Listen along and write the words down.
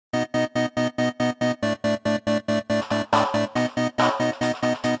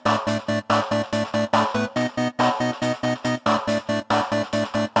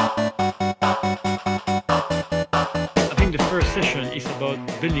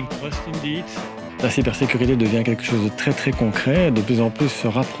building trust indeed. La cybersécurité devient quelque chose de très concret, de plus en plus se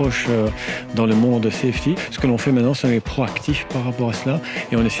rapproche dans le monde de safety. Ce que l'on fait maintenant, c'est qu'on est proactif par rapport à cela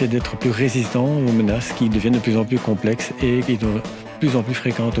et on essaie d'être plus résistant aux menaces qui deviennent de plus en plus complexes et qui sont de plus en plus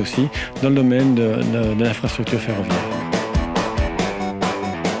fréquentes aussi dans le domaine de l'infrastructure ferroviaire.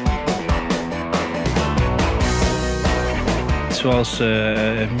 Zoals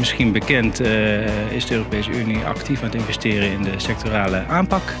misschien bekend is de Europese Unie actief aan het investeren in de sectorale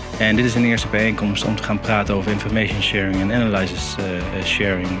aanpak. En dit is een eerste bijeenkomst om te gaan praten over information sharing en analysis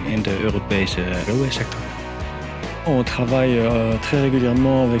sharing in de Europese railwaysector. On travaille très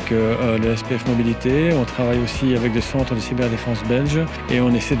régulièrement avec le SPF Mobilité, on travaille aussi avec le Centre de cyberdéfense belge et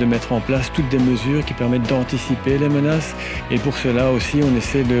on essaie de mettre en place toutes des mesures qui permettent d'anticiper les menaces. Et pour cela aussi, on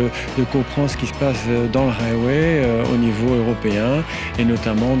essaie de comprendre ce qui se passe dans le railway au niveau européen et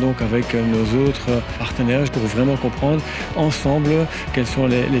notamment donc avec nos autres partenaires pour vraiment comprendre ensemble quels sont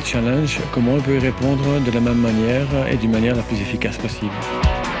les challenges, comment on peut y répondre de la même manière et d'une manière la plus efficace possible.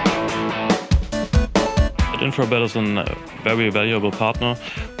 Infrabel is a very valuable partner.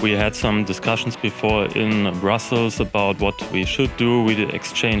 We had some discussions before in Brussels about what we should do. We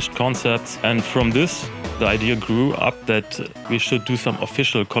exchanged concepts, and from this the idea grew up that we should do some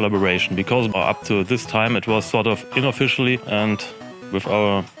official collaboration, because up to this time it was sort of unofficially, and with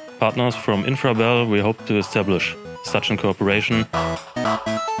our partners from Infrabel we hope to establish such a cooperation.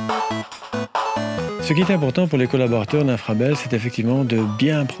 Ce qui est important pour les collaborateurs d'Infrabel, c'est effectivement de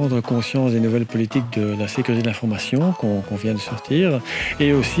bien prendre conscience des nouvelles politiques de la sécurité de l'information qu'on vient de sortir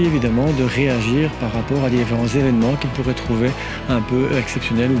et aussi évidemment de réagir par rapport à différents événements qu'ils pourraient trouver un peu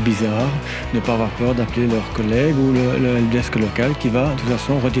exceptionnels ou bizarres. Ne pas avoir peur d'appeler leurs collègues ou le helpdesk local qui va de toute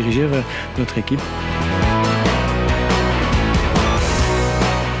façon rediriger vers notre équipe.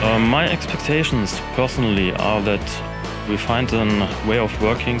 My expectations personally are that we find a way of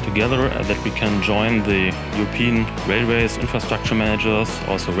working together, that we can join the European railways, infrastructure managers,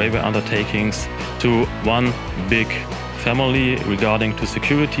 also railway undertakings to one big family regarding to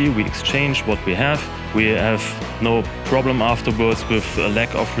security. We exchange what we have. We have no problem afterwards with a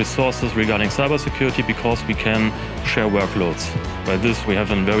lack of resources regarding cybersecurity because we can share workloads. By this we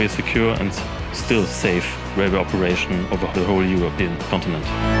have a very secure and still safe railway operation over the whole European continent.